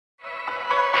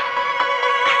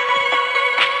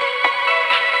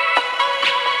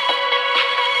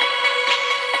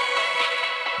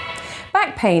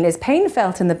pain is pain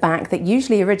felt in the back that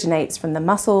usually originates from the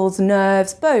muscles,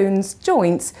 nerves, bones,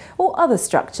 joints, or other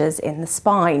structures in the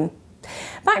spine.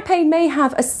 Back pain may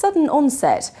have a sudden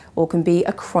onset or can be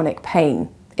a chronic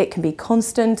pain. It can be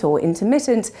constant or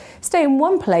intermittent, stay in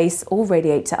one place or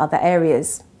radiate to other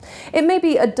areas. It may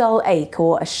be a dull ache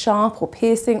or a sharp or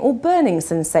piercing or burning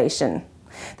sensation.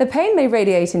 The pain may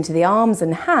radiate into the arms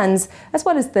and hands as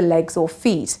well as the legs or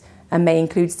feet and may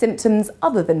include symptoms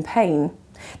other than pain.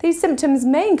 These symptoms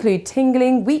may include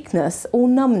tingling, weakness or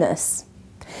numbness.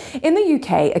 In the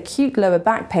UK, acute lower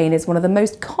back pain is one of the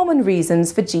most common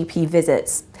reasons for GP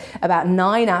visits. About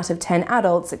 9 out of 10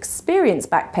 adults experience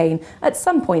back pain at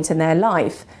some point in their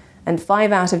life, and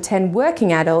 5 out of 10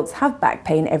 working adults have back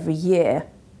pain every year.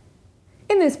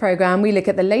 In this programme, we look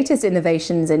at the latest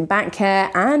innovations in back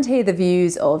care and hear the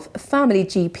views of family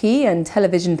GP and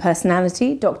television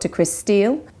personality Dr. Chris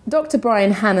Steele, Dr.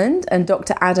 Brian Hammond and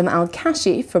Dr. Adam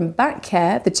Al-Kashi from Back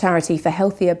Care, the charity for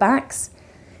healthier backs,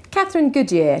 Catherine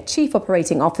Goodyear, Chief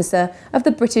Operating Officer of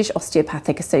the British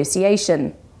Osteopathic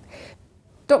Association,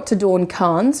 Dr. Dawn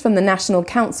Carnes from the National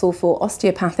Council for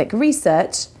Osteopathic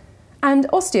Research, and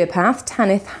osteopath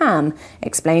Tanith Ham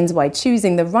explains why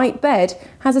choosing the right bed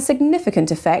has a significant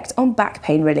effect on back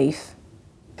pain relief.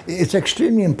 It's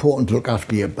extremely important to look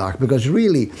after your back because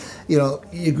really, you know,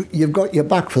 you've got your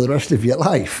back for the rest of your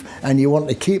life and you want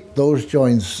to keep those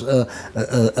joints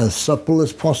as supple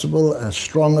as possible, as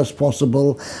strong as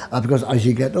possible, because as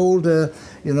you get older,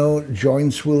 you know,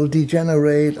 joints will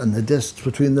degenerate and the discs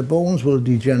between the bones will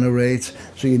degenerate,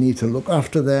 so you need to look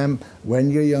after them.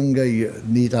 When you're younger, you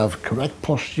need to have correct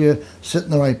posture, sit in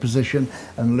the right position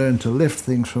and learn to lift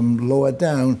things from lower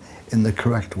down in the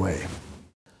correct way.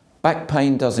 Back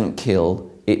pain doesn't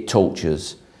kill, it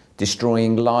tortures,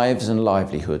 destroying lives and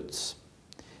livelihoods.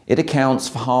 It accounts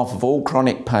for half of all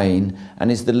chronic pain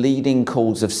and is the leading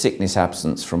cause of sickness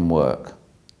absence from work.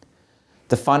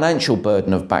 The financial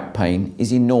burden of back pain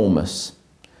is enormous.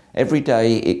 Every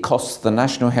day it costs the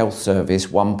National Health Service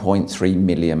 £1.3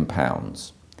 million.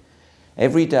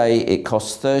 Every day it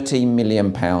costs £13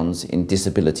 million in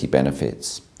disability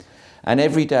benefits. And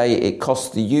every day it costs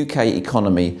the UK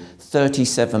economy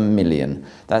 £37 million.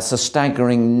 That's a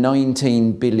staggering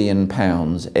 £19 billion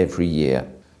every year.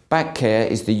 Back Care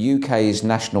is the UK's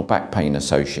National Back Pain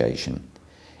Association.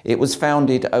 It was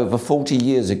founded over 40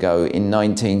 years ago in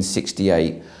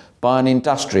 1968 by an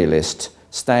industrialist,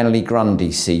 Stanley Grundy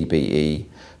CBE,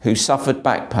 who suffered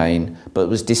back pain but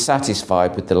was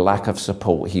dissatisfied with the lack of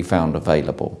support he found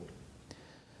available.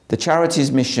 The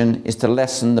charity's mission is to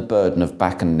lessen the burden of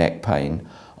back and neck pain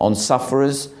on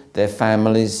sufferers, their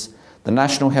families, the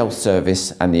National Health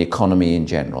Service and the economy in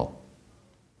general.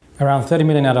 Around 30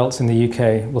 million adults in the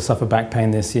UK will suffer back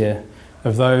pain this year.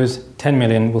 Of those, 10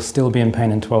 million will still be in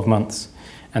pain in 12 months,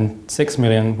 and 6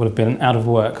 million will have been out of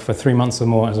work for 3 months or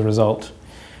more as a result.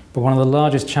 But one of the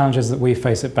largest challenges that we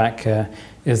face at Back Care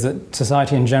is that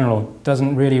society in general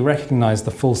doesn't really recognise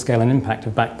the full scale and impact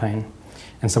of back pain.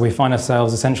 And so we find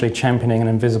ourselves essentially championing an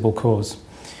invisible cause.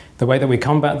 The way that we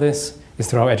combat this is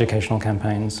through our educational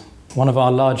campaigns. One of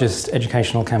our largest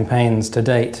educational campaigns to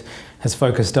date has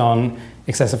focused on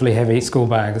excessively heavy school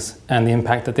bags and the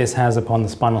impact that this has upon the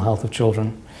spinal health of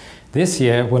children. This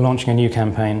year we're launching a new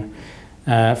campaign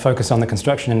focused on the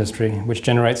construction industry, which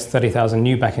generates 30,000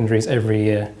 new back injuries every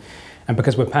year. And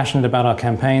because we're passionate about our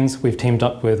campaigns, we've teamed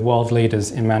up with world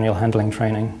leaders in manual handling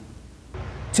training.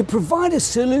 To provide a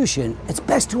solution, it's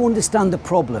best to understand the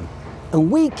problem. And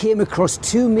we came across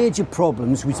two major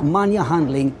problems with manual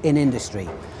handling in industry.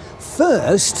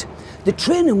 First, the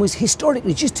training was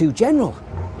historically just too general.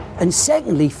 And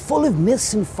secondly, full of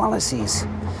myths and fallacies.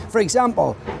 For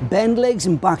example, bend legs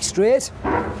and back straight.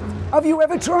 Have you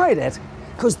ever tried it?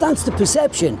 Because that's the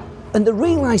perception. And they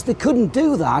realised they couldn't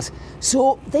do that,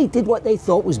 so they did what they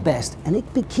thought was best. And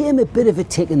it became a bit of a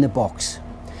tick in the box.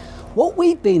 What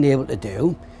we've been able to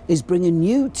do is bring a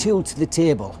new tool to the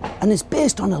table, and it's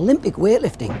based on Olympic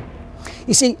weightlifting.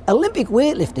 You see, Olympic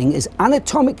weightlifting is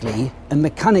anatomically and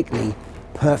mechanically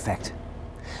perfect.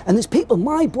 And there's people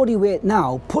my body weight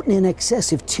now putting in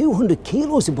excess of 200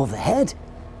 kilos above the head.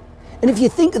 And if you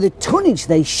think of the tonnage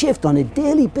they shift on a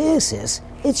daily basis,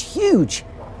 it's huge,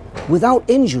 without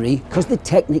injury because they're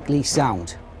technically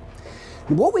sound.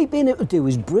 And what we've been able to do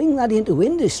is bring that into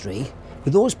industry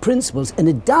with those principles and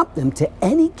adapt them to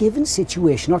any given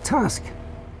situation or task.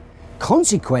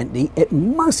 Consequently, it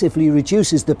massively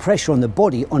reduces the pressure on the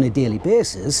body on a daily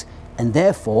basis and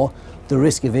therefore the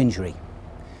risk of injury.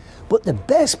 But the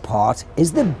best part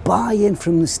is the buy-in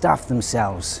from the staff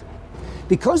themselves.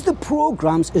 Because the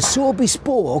programs are so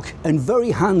bespoke and very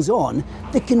hands-on,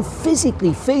 they can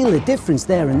physically feel the difference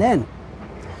there and then.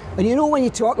 And you know, when you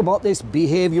talk about this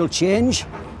behavioural change,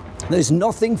 there's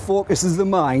nothing focuses the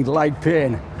mind like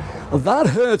pain. That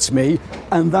hurts me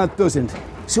and that doesn't.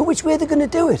 So which way are they going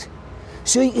to do it?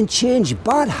 So you can change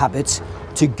bad habits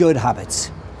to good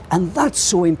habits. And that's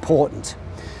so important.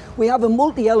 We have a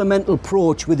multi-elemental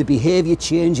approach with the behaviour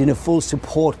change in a full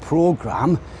support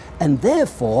programme, and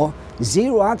therefore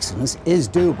zero accidents is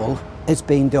doable. It's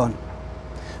being done.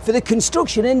 For the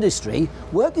construction industry,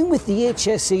 working with the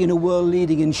HSE and a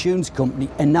world-leading insurance company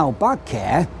and now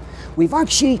Backcare, we've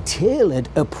actually tailored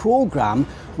a programme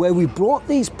where we brought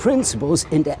these principles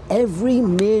into every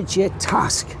major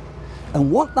task.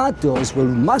 And what that does will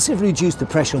massively reduce the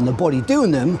pressure on the body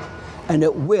doing them, and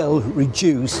it will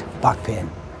reduce back pain.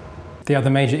 The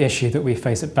other major issue that we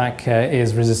face at Backcare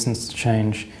is resistance to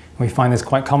change. We find this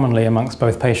quite commonly amongst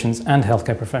both patients and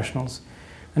healthcare professionals.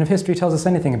 And if history tells us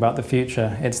anything about the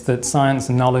future, it's that science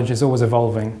and knowledge is always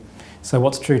evolving. So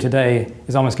what's true today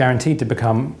is almost guaranteed to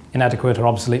become inadequate or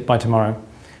obsolete by tomorrow.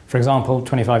 For example,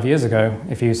 25 years ago,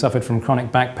 if you suffered from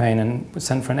chronic back pain and was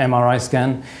sent for an MRI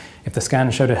scan, if the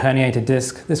scan showed a herniated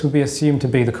disc, this would be assumed to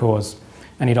be the cause,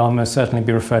 and you'd almost certainly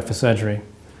be referred for surgery.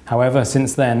 However,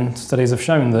 since then, studies have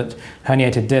shown that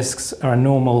herniated discs are a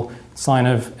normal sign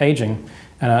of aging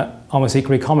and are almost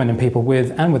equally common in people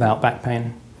with and without back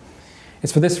pain.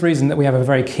 It's for this reason that we have a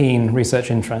very keen research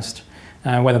interest,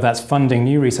 whether that's funding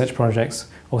new research projects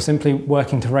or simply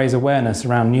working to raise awareness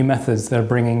around new methods that are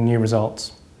bringing new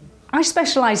results. I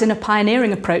specialise in a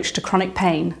pioneering approach to chronic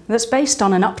pain that's based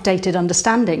on an updated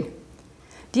understanding.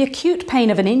 The acute pain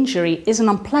of an injury is an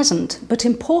unpleasant but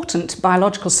important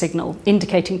biological signal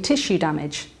indicating tissue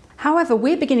damage. However,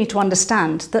 we're beginning to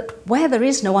understand that where there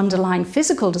is no underlying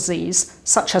physical disease,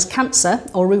 such as cancer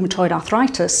or rheumatoid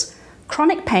arthritis,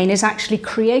 chronic pain is actually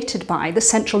created by the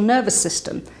central nervous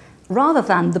system rather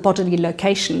than the bodily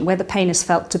location where the pain is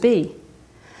felt to be.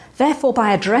 Therefore,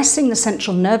 by addressing the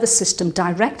central nervous system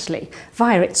directly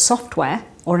via its software,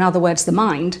 or in other words, the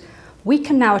mind, we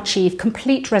can now achieve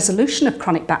complete resolution of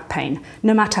chronic back pain,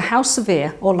 no matter how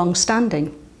severe or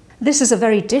long-standing. This is a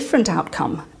very different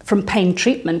outcome from pain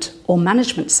treatment or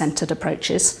management-centred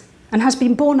approaches, and has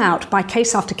been borne out by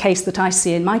case after case that I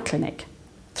see in my clinic.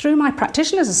 Through my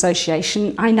Practitioners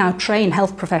Association, I now train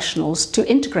health professionals to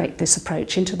integrate this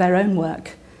approach into their own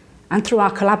work. And through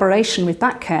our collaboration with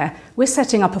Backcare, we're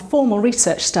setting up a formal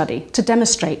research study to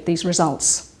demonstrate these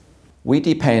results. We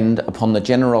depend upon the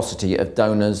generosity of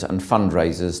donors and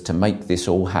fundraisers to make this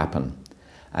all happen,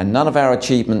 and none of our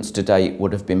achievements to date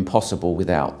would have been possible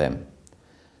without them.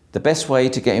 The best way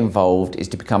to get involved is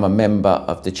to become a member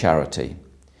of the charity.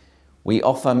 We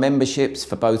offer memberships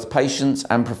for both patients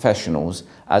and professionals,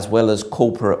 as well as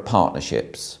corporate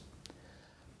partnerships.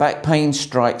 Back pain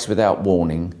strikes without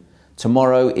warning.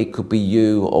 Tomorrow it could be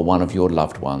you or one of your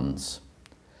loved ones.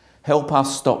 Help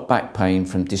us stop back pain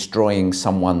from destroying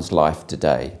someone's life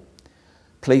today.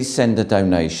 Please send a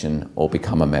donation or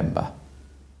become a member.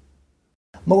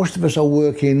 Most of us are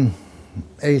working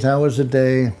 8 hours a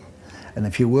day, and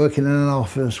if you're working in an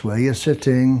office where you're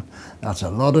sitting, that's a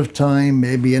lot of time,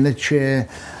 maybe in a chair.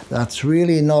 That's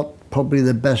really not probably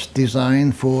the best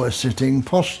design for a sitting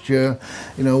posture.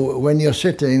 You know, when you're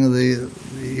sitting,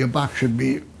 your back should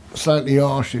be slightly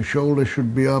arched, your shoulders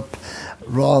should be up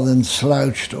rather than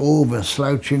slouched over.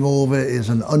 Slouching over is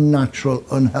an unnatural,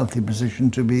 unhealthy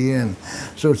position to be in.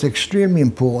 So it's extremely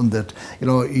important that, you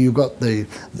know, you've got the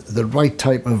right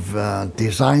type of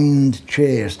designed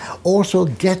chairs. Also,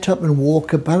 get up and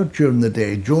walk about during the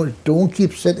day. Don't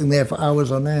keep sitting there for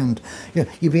hours on end. You know,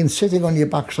 you've been sitting on your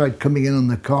backside coming in on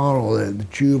the car or the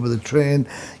tube or the train.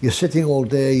 You're sitting all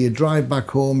day, you drive back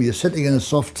home, you're sitting in a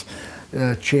soft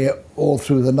chair all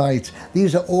through the night.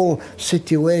 These are all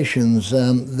situations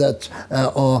that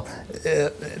are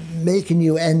making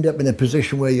you end up in a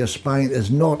position where your spine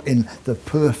is not in the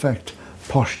perfect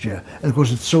posture. And of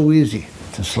course, it's so easy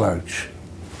to slouch.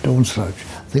 Don't slouch.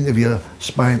 Think of your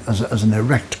spine as an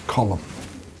erect column.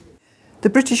 The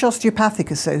British Osteopathic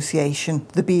Association,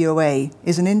 the BOA,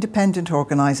 is an independent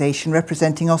organisation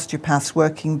representing osteopaths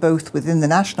working both within the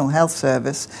National Health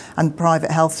Service and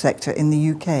private health sector in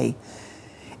the UK.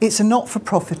 It's a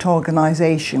not-for-profit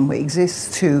organisation which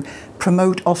exists to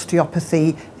promote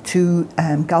osteopathy to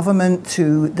government,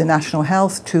 to the national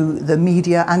health, to the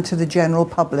media and to the general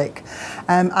public,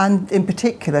 and in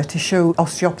particular to show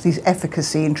osteopathy's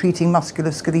efficacy in treating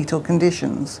musculoskeletal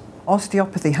conditions.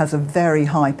 Osteopathy has a very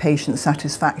high patient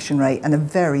satisfaction rate and a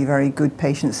very, very good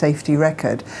patient safety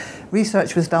record.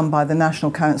 Research was done by the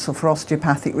National Council for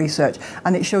Osteopathic Research,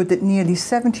 and it showed that nearly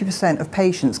 70% of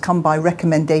patients come by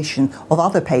recommendation of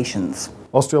other patients.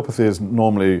 Osteopathy is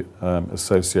normally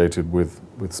associated with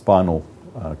spinal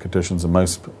conditions, and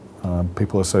most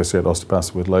people associate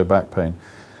osteopathy with low back pain.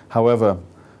 However,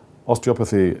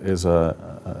 osteopathy is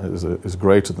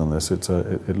greater than this.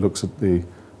 It looks at the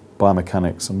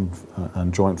biomechanics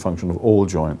and joint function of all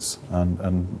joints,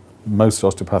 and most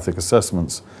osteopathic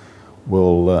assessments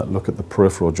will look at the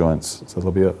peripheral joints. So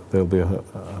there'll be a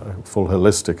full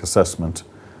holistic assessment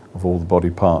of all the body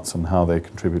parts and how they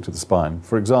contribute to the spine.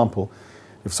 For example,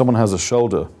 if someone has a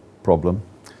shoulder problem,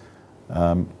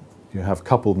 you have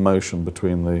coupled motion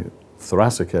between the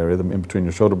thoracic area, in between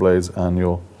your shoulder blades and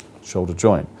your shoulder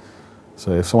joint.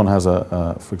 So if someone has,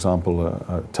 for example,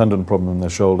 a tendon problem in their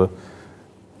shoulder,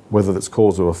 whether it's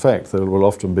cause or effect, there will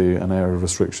often be an area of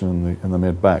restriction in the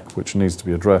mid-back, which needs to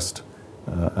be addressed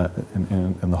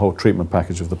in the whole treatment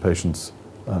package of the patient's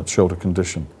shoulder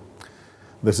condition.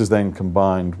 This is then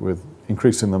combined with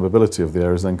increasing the mobility of the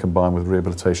areas, then combined with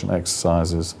rehabilitation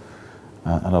exercises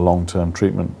and a long-term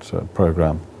treatment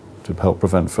program to help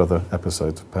prevent further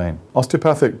episodes of pain.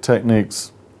 Osteopathic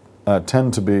techniques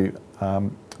tend to be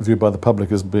viewed by the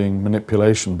public as being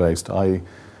manipulation-based, i.e.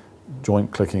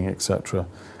 joint clicking, etc.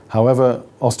 However,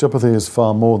 osteopathy is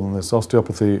far more than this.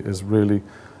 Osteopathy is really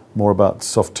more about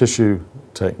soft tissue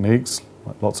techniques,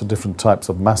 like lots of different types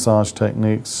of massage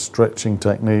techniques, stretching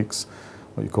techniques,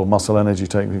 what you call muscle energy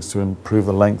techniques to improve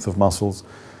the length of muscles.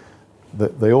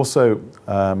 They also,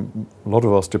 a lot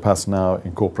of osteopaths now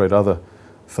incorporate other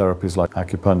therapies like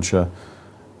acupuncture,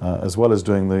 as well as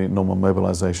doing the normal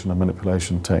mobilization and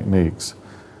manipulation techniques.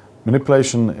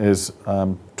 Manipulation is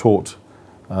taught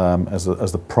as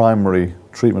the primary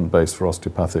treatment base for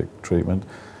osteopathic treatment.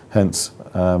 Hence,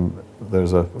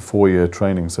 there's a 4-year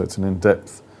training, so it's an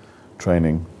in-depth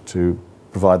training to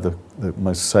provide the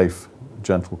most safe,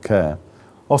 gentle care.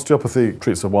 Osteopathy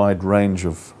treats a wide range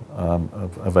of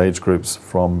age groups,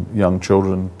 from young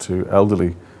children to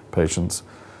elderly patients.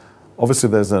 Obviously,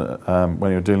 there's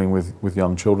when you're dealing with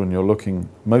young children, you're looking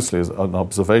mostly as an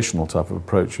observational type of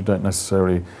approach. You don't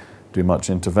necessarily do much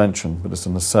intervention, but it's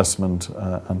an assessment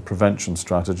and prevention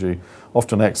strategy,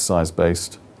 often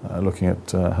exercise-based, looking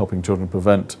at helping children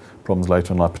prevent problems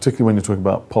later in life, particularly when you're talking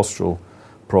about postural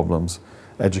problems,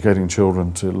 educating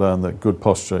children to learn that good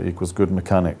posture equals good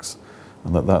mechanics,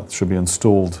 and that should be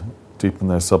installed deep in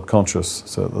their subconscious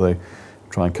so that they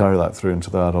try and carry that through into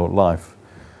their adult life.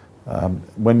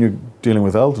 When you're dealing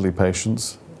with elderly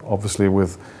patients, obviously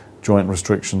with joint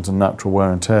restrictions and natural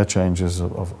wear and tear changes,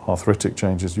 of arthritic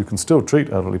changes, you can still treat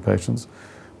elderly patients,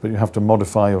 but you have to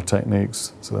modify your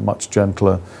techniques so they're much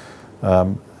gentler.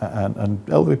 And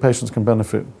elderly patients can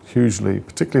benefit hugely,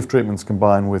 particularly if treatments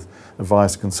combined with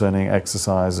advice concerning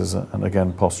exercises and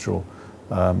again postural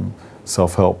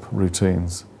self-help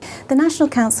routines. The National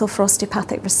Council for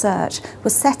Osteopathic Research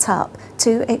was set up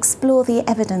to explore the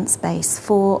evidence base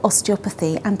for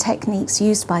osteopathy and techniques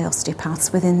used by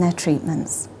osteopaths within their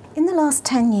treatments. In the last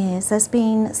 10 years, there's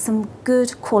been some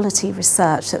good quality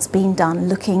research that's been done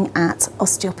looking at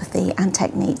osteopathy and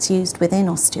techniques used within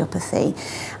osteopathy.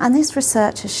 And this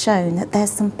research has shown that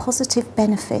there's some positive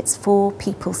benefits for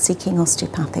people seeking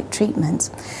osteopathic treatment.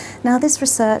 Now, this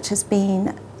research has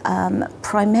been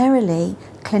primarily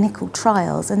clinical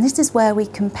trials, and this is where we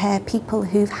compare people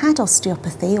who've had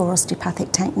osteopathy or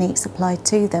osteopathic techniques applied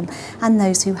to them and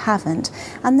those who haven't.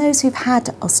 And those who've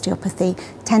had osteopathy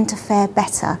tend to fare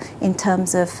better in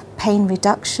terms of pain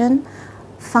reduction,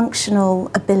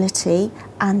 functional ability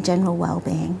and general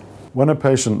well-being. When a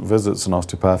patient visits an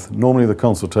osteopath, normally the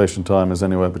consultation time is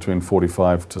anywhere between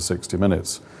 45 to 60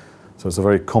 minutes. So it's a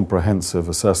very comprehensive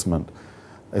assessment.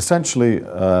 Essentially,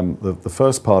 the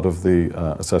first part of the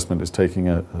assessment is taking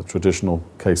a traditional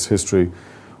case history,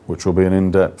 which will be an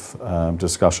in-depth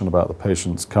discussion about the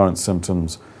patient's current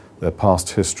symptoms, their past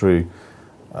history,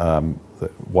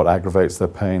 what aggravates their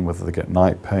pain, whether they get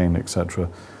night pain, etc.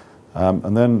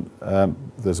 And then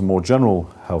there's a more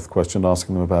general health question,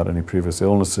 asking them about any previous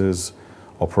illnesses,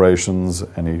 operations,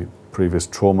 any previous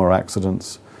trauma or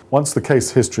accidents. Once the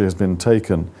case history has been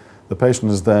taken, the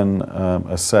patient is then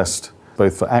assessed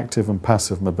both for active and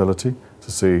passive mobility to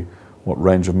see what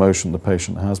range of motion the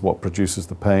patient has, what produces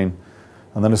the pain,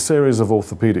 and then a series of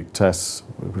orthopedic tests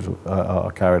which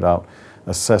are carried out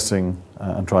assessing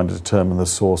and trying to determine the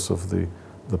source of the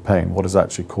pain, what is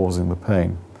actually causing the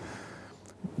pain.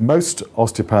 Most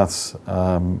osteopaths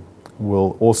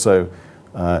will also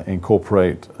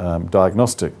incorporate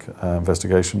diagnostic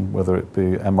investigation, whether it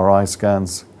be MRI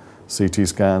scans, CT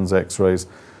scans, X-rays.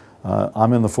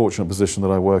 I'm in the fortunate position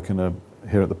that I work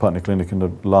here at the Putney Clinic in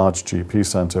a large GP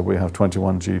centre. We have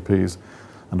 21 GPs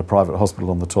and a private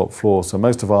hospital on the top floor. So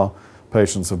most of our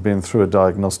patients have been through a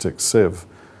diagnostic sieve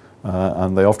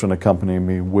and they often accompany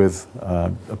me with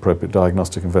appropriate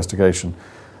diagnostic investigation.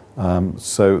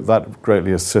 So that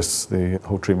greatly assists the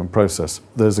whole treatment process.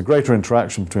 There's a greater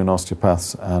interaction between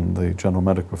osteopaths and the general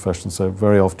medical profession, so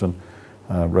very often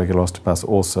regular osteopaths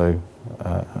also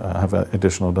have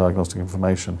additional diagnostic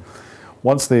information.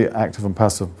 Once the active and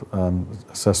passive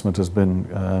assessment has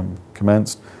been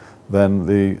commenced, then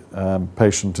the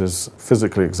patient is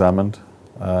physically examined,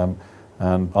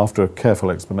 and after a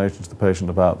careful explanation to the patient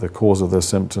about the cause of their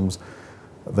symptoms,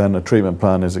 then a treatment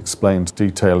plan is explained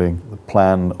detailing the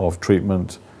plan of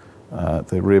treatment,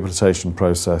 the rehabilitation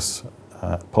process,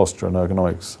 posture and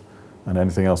ergonomics, and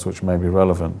anything else which may be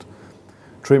relevant.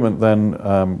 Treatment then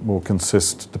will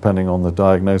consist, depending on the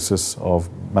diagnosis, of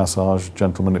massage,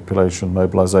 gentle manipulation,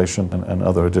 mobilization, and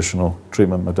other additional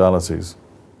treatment modalities.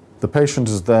 The patient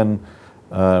is then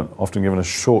often given a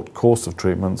short course of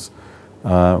treatments,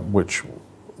 which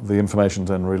the information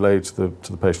then relayed to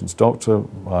the patient's doctor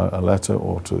by a letter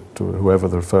or to whoever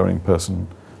the referring person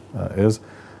is,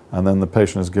 and then the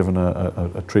patient is given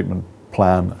a treatment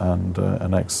plan and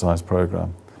an exercise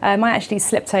program. I actually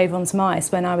slipped over onto my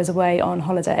ice when I was away on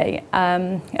holiday.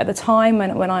 At the time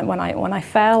when I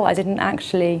fell, I didn't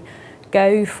actually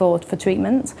go for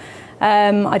treatment.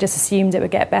 I just assumed it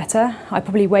would get better. I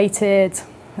probably waited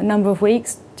a number of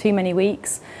weeks, too many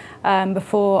weeks,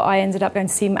 before I ended up going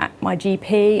to see my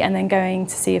GP and then going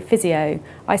to see a physio.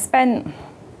 I spent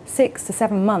 6 to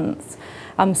 7 months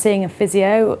seeing a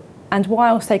physio, and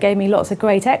whilst they gave me lots of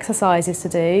great exercises to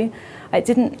do, it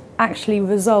didn't actually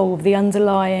resolve the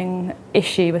underlying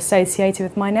issue associated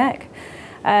with my neck.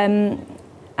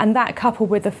 And that, coupled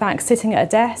with the fact sitting at a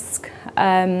desk,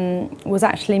 was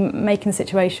actually making the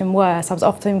situation worse. I was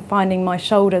often finding my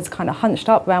shoulders kind of hunched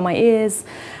up around my ears,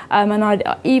 and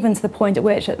even to the point at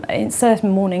which in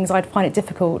certain mornings I'd find it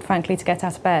difficult, frankly, to get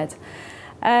out of bed.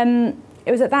 It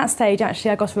was at that stage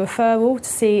actually I got a referral to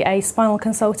see a spinal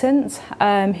consultant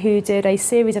who did a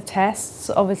series of tests,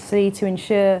 obviously to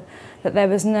ensure that there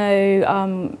was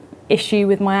no issue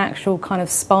with my actual kind of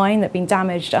spine that had been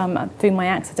damaged through my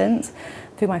accident,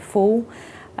 through my fall.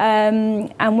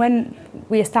 And when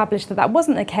we established that that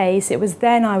wasn't the case, it was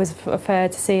then I was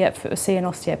referred to see an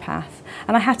osteopath.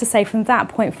 And I have to say, from that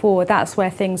point forward, that's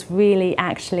where things really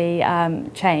actually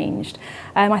changed.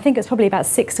 I think it's probably about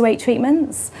 6 to 8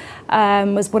 treatments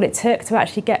was what it took to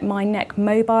actually get my neck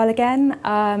mobile again.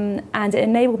 And it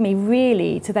enabled me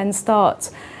really to then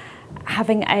start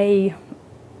having a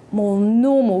more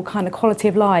normal kind of quality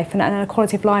of life, and a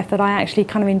quality of life that I actually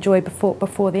kind of enjoyed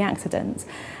before the accident.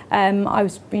 I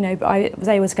was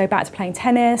able to go back to playing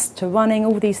tennis, to running,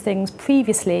 all these things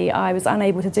previously I was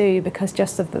unable to do because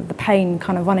just of the pain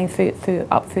kind of running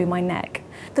up through my neck.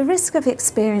 The risk of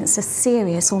experiencing a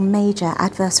serious or major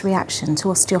adverse reaction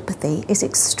to osteopathy is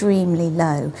extremely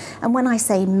low. And when I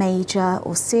say major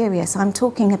or serious, I'm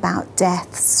talking about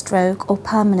death, stroke or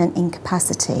permanent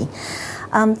incapacity.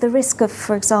 The risk of,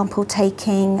 for example,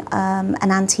 taking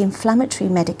an anti-inflammatory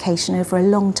medication over a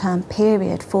long-term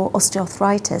period for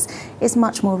osteoarthritis is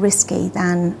much more risky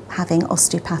than having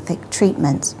osteopathic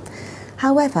treatment.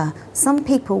 However, some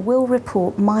people will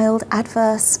report mild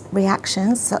adverse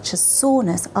reactions such as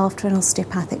soreness after an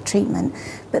osteopathic treatment,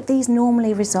 but these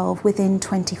normally resolve within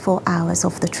 24 hours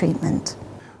of the treatment.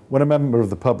 When a member of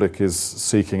the public is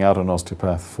seeking out an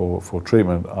osteopath for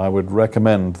treatment, I would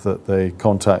recommend that they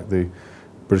contact the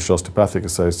British Osteopathic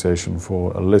Association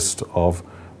for a list of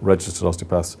registered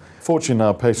osteopaths. Fortunately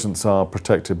now patients are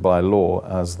protected by law,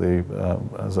 as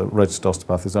a registered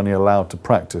osteopath is only allowed to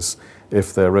practice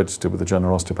if they're registered with the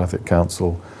General Osteopathic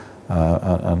Council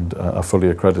and are fully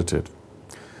accredited.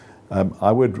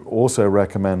 I would also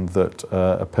recommend that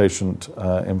a patient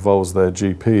involves their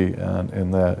GP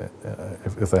in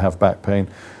if they have back pain,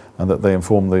 and that they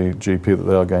inform the GP that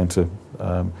they are going to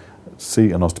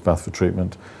see an osteopath for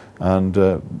treatment. And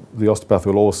the osteopath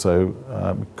will also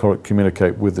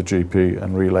communicate with the GP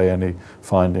and relay any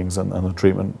findings and a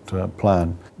treatment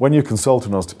plan. When you consult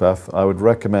an osteopath, I would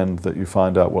recommend that you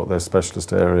find out what their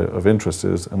specialist area of interest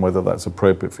is and whether that's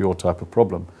appropriate for your type of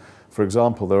problem. For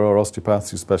example, there are osteopaths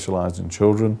who specialise in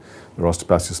children, there are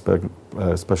osteopaths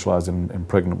who specialise in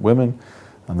pregnant women,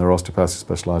 and there are osteopaths who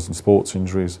specialise in sports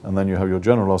injuries, and then you have your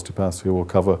general osteopaths who will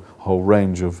cover a whole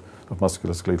range of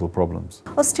musculoskeletal problems.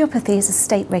 Osteopathy is a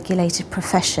state-regulated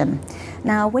profession.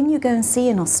 Now, when you go and see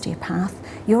an osteopath,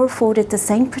 you're afforded the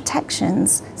same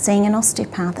protections seeing an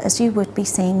osteopath as you would be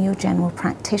seeing your general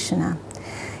practitioner.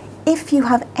 If you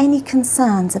have any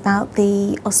concerns about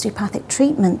the osteopathic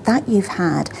treatment that you've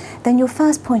had, then your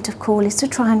first point of call is to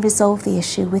try and resolve the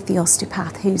issue with the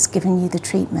osteopath who's given you the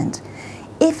treatment.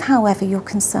 If, however, your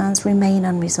concerns remain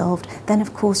unresolved, then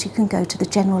of course you can go to the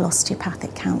General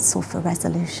Osteopathic Council for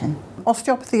resolution.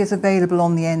 Osteopathy is available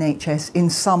on the NHS in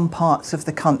some parts of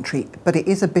the country, but it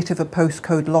is a bit of a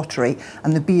postcode lottery,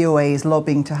 and the BOA is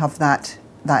lobbying to have that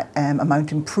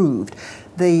amount improved.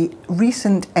 The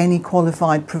recent any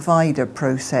qualified provider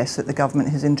process that the government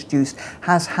has introduced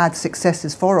has had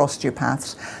successes for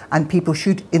osteopaths, and people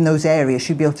in those areas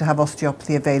should be able to have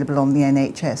osteopathy available on the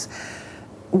NHS.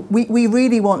 We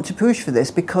really want to push for this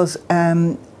because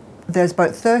there's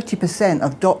about 30%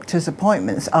 of doctors'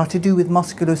 appointments are to do with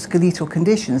musculoskeletal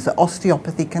conditions that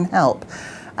osteopathy can help.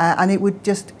 And it would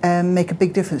just make a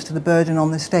big difference to the burden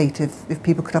on the state if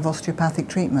people could have osteopathic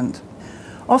treatment.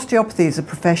 Osteopathy is a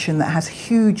profession that has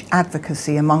huge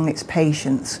advocacy among its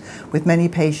patients, with many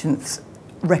patients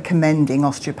recommending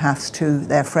osteopaths to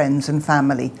their friends and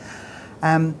family.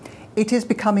 It is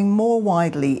becoming more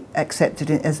widely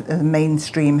accepted as a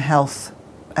mainstream health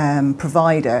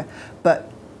provider,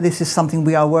 but this is something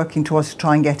we are working towards to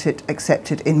try and get it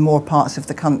accepted in more parts of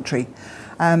the country.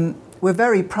 We're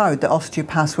very proud that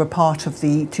osteopaths were part of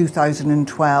the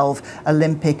 2012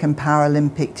 Olympic and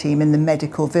Paralympic team in the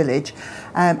medical village.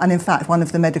 And in fact, one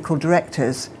of the medical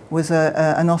directors was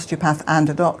an osteopath and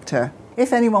a doctor.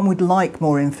 If anyone would like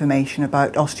more information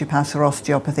about osteopaths or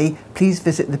osteopathy, please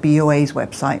visit the BOA's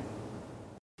website.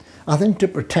 I think to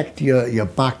protect your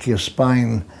back, your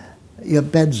spine, your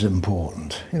bed's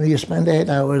important. You know, you spend 8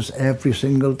 hours every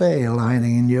single day lying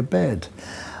in your bed.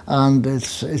 And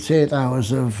it's 8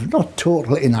 hours of not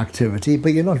total inactivity,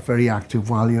 but you're not very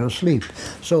active while you're asleep.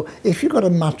 So if you've got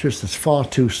a mattress that's far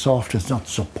too soft, it's not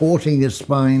supporting your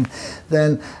spine,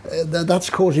 then that's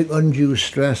causing undue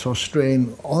stress or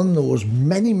strain on those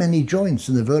many joints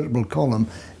in the vertebral column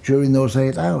during those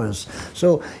 8 hours.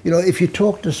 So, you know, if you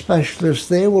talk to specialists,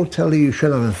 they will tell you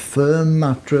should have a firm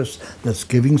mattress that's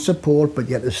giving support but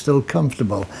yet is still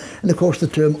comfortable. And of course the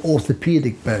term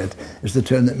orthopaedic bed is the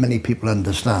term that many people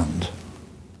understand.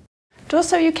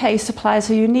 Dorso UK supplies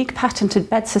a unique patented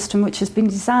bed system which has been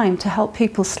designed to help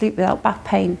people sleep without back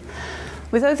pain.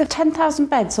 With over 10,000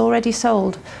 beds already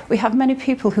sold, we have many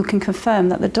people who can confirm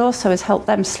that the Dorso has helped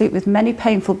them sleep with many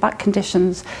painful back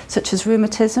conditions such as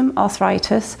rheumatism,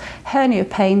 arthritis, hernia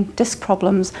pain, disc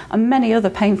problems and many other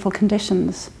painful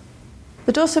conditions.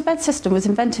 The Dorso bed system was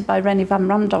invented by René van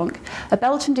Ramdonk, a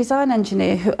Belgian design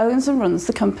engineer who owns and runs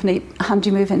the company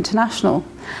HandyMove International.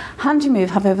 HandyMove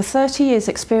have over 30 years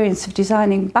experience of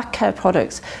designing back care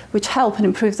products which help and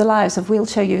improve the lives of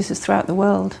wheelchair users throughout the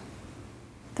world.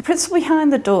 The principle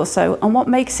behind the Dorso and what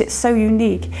makes it so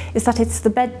unique is that it's the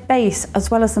bed base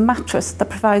as well as the mattress that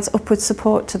provides upward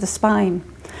support to the spine.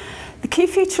 The key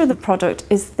feature of the product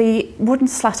is the wooden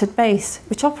slatted base,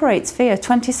 which operates via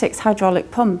 26 hydraulic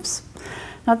pumps.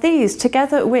 Now these,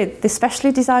 together with the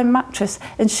specially designed mattress,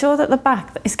 ensure that the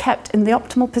back is kept in the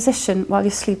optimal position while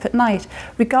you sleep at night,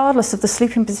 regardless of the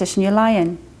sleeping position you lie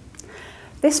in.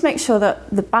 This makes sure that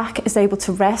the back is able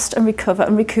to rest and recover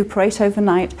and recuperate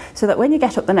overnight so that when you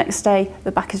get up the next day,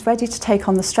 the back is ready to take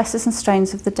on the stresses and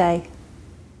strains of the day.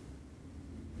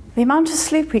 The amount of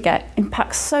sleep we get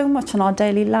impacts so much on our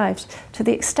daily lives to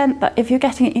the extent that if you're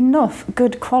getting enough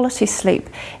good quality sleep,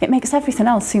 it makes everything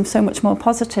else seem so much more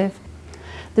positive.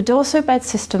 The Dorso bed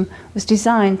system was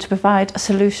designed to provide a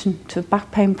solution to a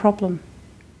back pain problem.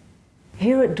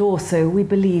 Here at Dorso, we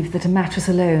believe that a mattress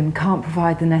alone can't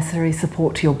provide the necessary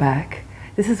support to your back.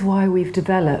 This is why we've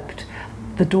developed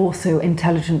the Dorso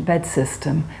Intelligent Bed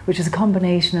System, which is a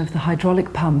combination of the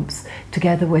hydraulic pumps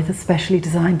together with a specially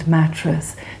designed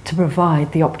mattress to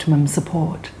provide the optimum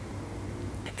support.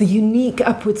 The unique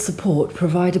upward support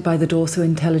provided by the Dorso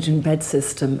Intelligent Bed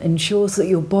System ensures that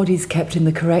your body's kept in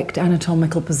the correct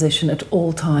anatomical position at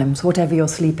all times, whatever your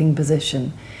sleeping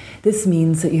position. This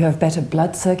means that you have better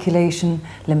blood circulation,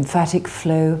 lymphatic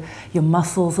flow, your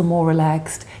muscles are more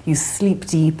relaxed, you sleep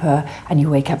deeper, and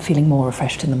you wake up feeling more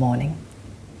refreshed in the morning.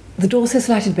 The Dorso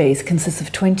slatted base consists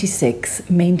of 26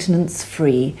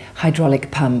 maintenance-free hydraulic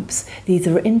pumps. These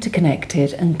are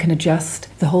interconnected and can adjust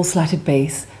the whole slatted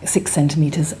base 6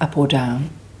 centimetres up or down.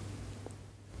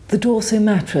 The Dorso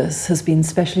mattress has been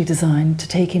specially designed to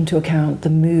take into account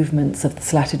the movements of the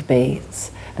slatted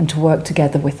base and to work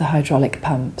together with the hydraulic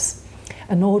pumps.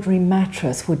 An ordinary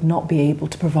mattress would not be able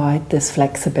to provide this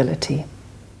flexibility.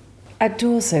 At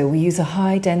Dorso, we use a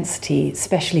high-density,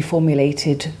 specially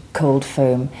formulated cold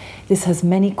foam. This has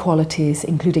many qualities,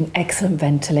 including excellent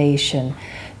ventilation.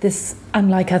 This,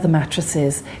 unlike other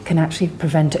mattresses, can actually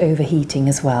prevent overheating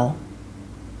as well.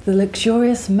 The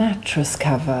luxurious mattress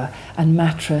cover and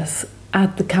mattress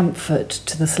add the comfort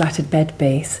to the slatted bed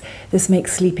base. This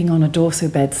makes sleeping on a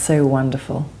Dorso bed so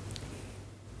wonderful.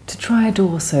 To try a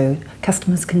Dorso,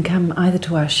 customers can come either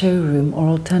to our showroom or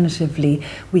alternatively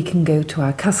we can go to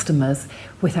our customers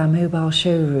with our mobile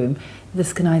showroom.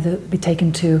 This can either be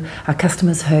taken to our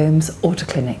customers' homes or to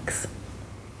clinics.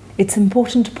 It's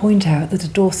important to point out that a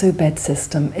Dorso bed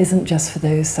system isn't just for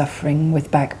those suffering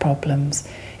with back problems.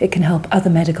 It can help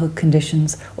other medical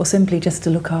conditions or simply just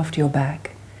to look after your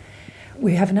back.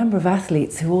 We have a number of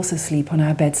athletes who also sleep on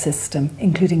our bed system,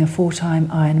 including a 4-time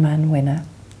Ironman winner.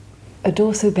 A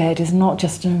Dorso bed is not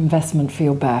just an investment for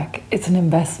your back, it's an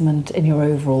investment in your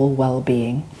overall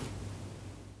well-being.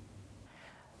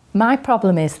 My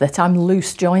problem is that I'm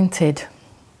loose jointed.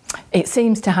 It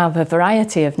seems to have a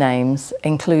variety of names,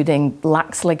 including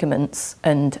lax ligaments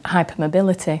and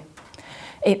hypermobility.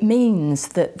 It means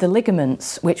that the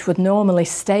ligaments, which would normally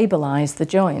stabilise the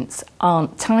joints,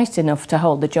 aren't tight enough to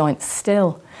hold the joints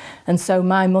still, and so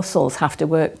my muscles have to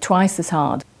work twice as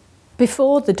hard.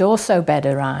 Before the Dorso bed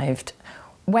arrived,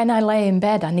 when I lay in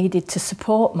bed I needed to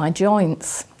support my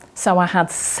joints, so I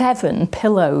had 7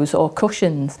 pillows or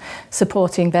cushions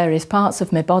supporting various parts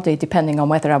of my body depending on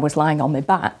whether I was lying on my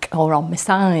back or on my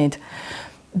side.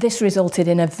 This resulted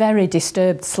in a very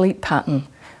disturbed sleep pattern,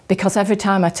 because every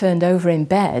time I turned over in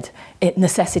bed, it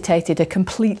necessitated a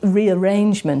complete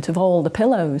rearrangement of all the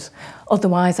pillows.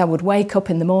 Otherwise, I would wake up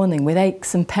in the morning with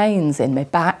aches and pains in my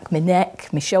back, my neck,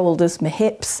 my shoulders, my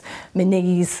hips, my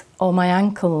knees, or my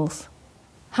ankles.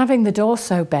 Having the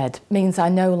Dorso bed means I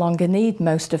no longer need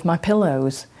most of my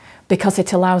pillows, because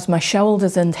it allows my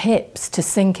shoulders and hips to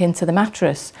sink into the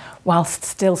mattress whilst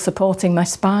still supporting my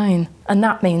spine. And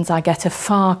that means I get a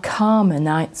far calmer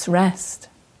night's rest.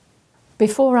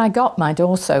 Before I got my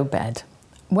Dorso bed,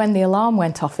 when the alarm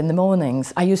went off in the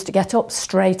mornings, I used to get up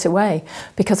straight away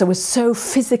because I was so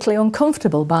physically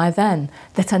uncomfortable by then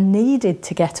that I needed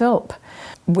to get up.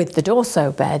 With the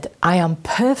Dorso bed, I am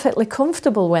perfectly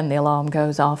comfortable when the alarm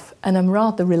goes off, and I'm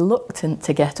rather reluctant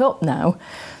to get up now.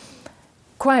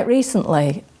 Quite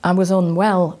recently, I was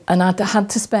unwell and I'd had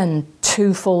to spend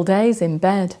 2 full days in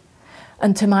bed.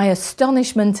 And to my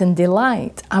astonishment and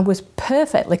delight, I was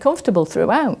perfectly comfortable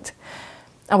throughout.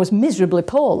 I was miserably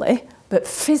poorly, but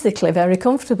physically very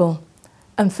comfortable.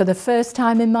 And for the first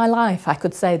time in my life, I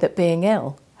could say that being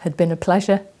ill had been a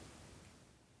pleasure.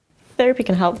 Therapy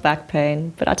can help back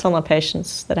pain, but I tell my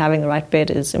patients that having the right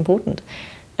bed is important.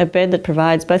 A bed that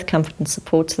provides both comfort and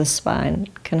support to the spine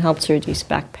can help to reduce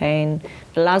back pain.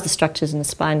 It allows the structures in the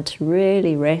spine to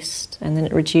really rest, and then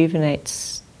it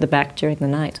rejuvenates the back during the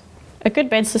night. A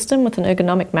good bed system with an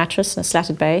ergonomic mattress and a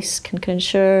slatted base can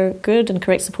ensure good and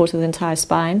correct support of the entire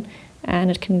spine,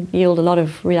 and it can yield a lot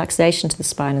of relaxation to the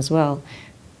spine as well.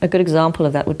 A good example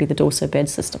of that would be the Dorso bed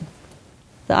system.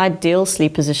 The ideal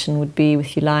sleep position would be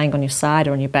with you lying on your side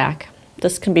or on your back.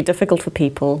 This can be difficult for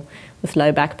people with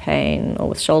low back pain or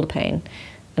with shoulder pain,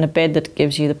 and a bed that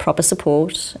gives you the proper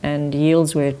support and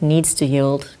yields where it needs to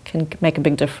yield can make a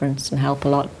big difference and help a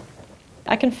lot.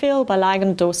 I can feel by lying on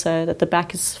a Dorso that the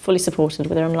back is fully supported,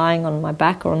 whether I'm lying on my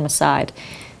back or on my side.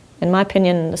 In my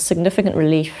opinion, the significant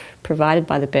relief provided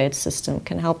by the bed system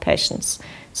can help patients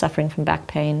suffering from back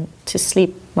pain to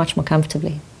sleep much more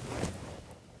comfortably.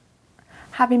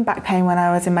 Having back pain when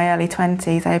I was in my early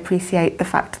 20s, I appreciate the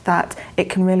fact that it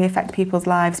can really affect people's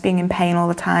lives, being in pain all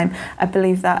the time. I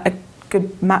believe that a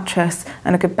good mattress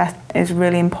and a good bed is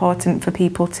really important for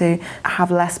people to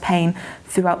have less pain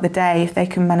throughout the day. If they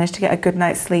can manage to get a good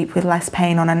night's sleep with less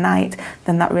pain on a night,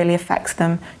 then that really affects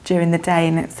them during the day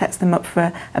and it sets them up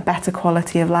for a better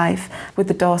quality of life. With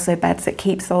the Dorso beds, it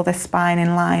keeps all their spine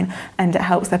in line and it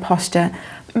helps their posture.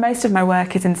 Most of my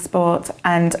work is in sport,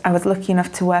 and I was lucky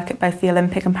enough to work at both the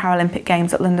Olympic and Paralympic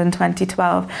Games at London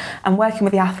 2012. And working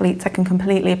with the athletes, I can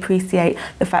completely appreciate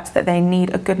the fact that they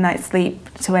need a good night's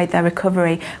sleep to aid their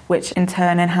recovery, which in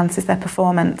turn enhances their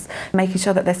performance. Making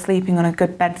sure that they're sleeping on a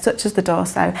good bed, such as the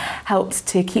Dorso, helps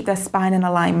to keep their spine in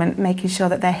alignment, making sure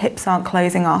that their hips aren't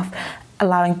closing off,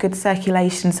 allowing good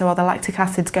circulation, so all the lactic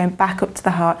acid's going back up to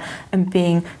the heart and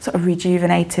being sort of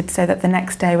rejuvenated, so that the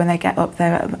next day when they get up,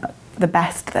 they're the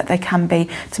best that they can be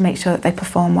to make sure that they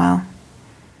perform well.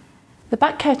 The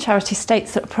Back Care charity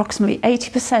states that approximately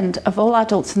 80% of all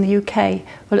adults in the UK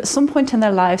will at some point in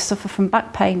their lives suffer from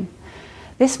back pain.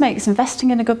 This makes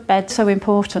investing in a good bed so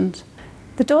important.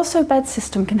 The Dorso bed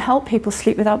system can help people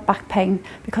sleep without back pain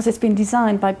because it's been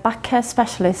designed by back care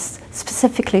specialists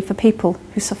specifically for people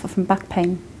who suffer from back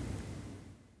pain.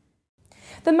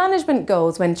 The management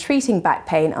goals when treating back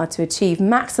pain are to achieve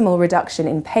maximal reduction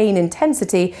in pain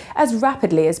intensity as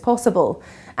rapidly as possible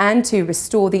and to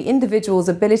restore the individual's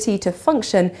ability to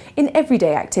function in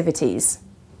everyday activities.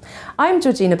 I'm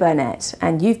Georgina Burnett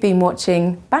and you've been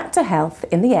watching Back to Health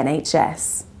in the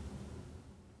NHS.